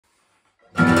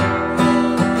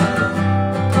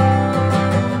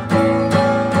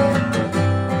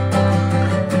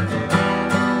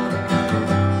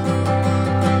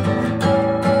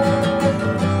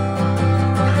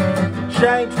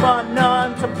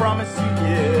promise you,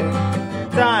 yeah.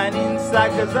 Dying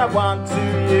inside cause I want to,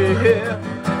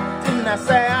 yeah. Didn't I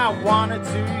say I wanted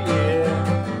to,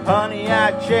 yeah. Honey,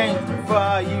 I changed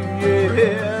for you,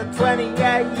 yeah.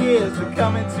 28 years are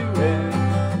coming to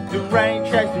end. The rain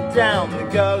chased me down the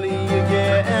gully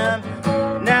again.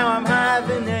 Now I'm higher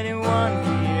than anyone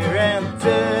here, and the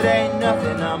dirt ain't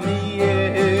nothing on me,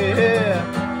 yeah.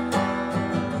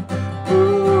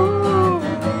 Ooh.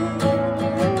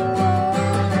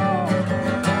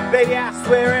 Baby, I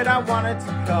swear it, I wanted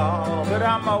to call, but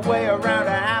on my way around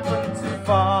I happened to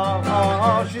fall.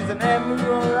 Oh, she's an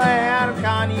emerald out of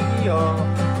Carnegie Hall,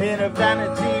 in a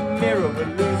vanity mirror, but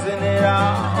losing it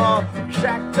all.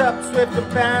 Shacked up, swift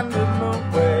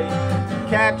abandonment way,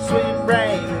 catch sweet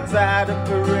rain inside a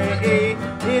parade,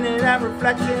 in and out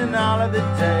reflection all of the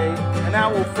day, and I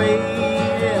will fade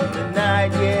in the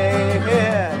night,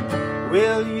 yeah.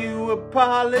 Will you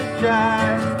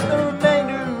apologize for the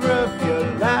remainder of your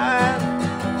life?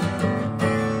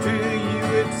 Do you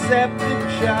accept the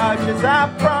charges?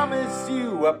 I promise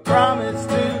you, I promise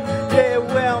to. Yeah,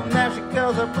 well, now she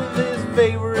calls up with his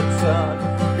favorite son.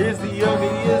 He's the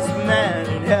ugliest man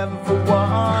in heaven for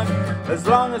one. As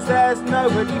long as there's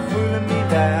nobody fooling me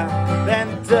there,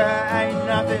 then there ain't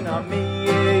nothing on me,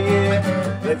 yeah,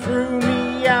 yeah. They threw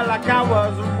me out like I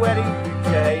was a wedding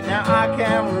bouquet. Now I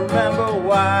can't remember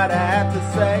what I had to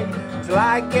say, till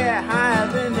I get higher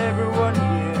than everyone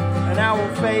here, and I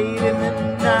will fade in the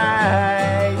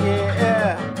night,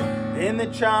 yeah. In the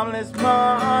charmless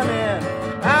morning,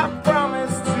 I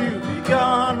promise to be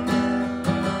gone.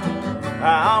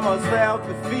 I almost felt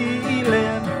the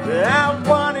feeling that I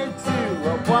wanted to,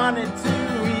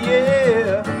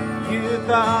 yeah. You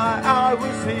thought I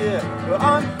was here, but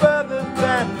I'm further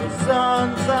than the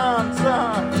sun.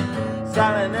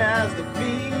 Silent as the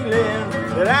feeling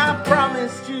that I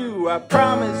promised you,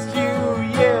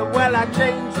 yeah. Well, I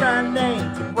changed my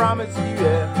name to promise you,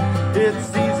 yeah. It's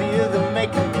easier than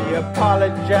making me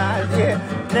apologize, yeah.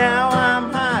 Now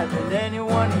I'm higher than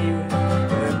anyone here,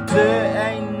 and there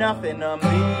ain't nothing on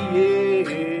me,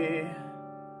 yeah.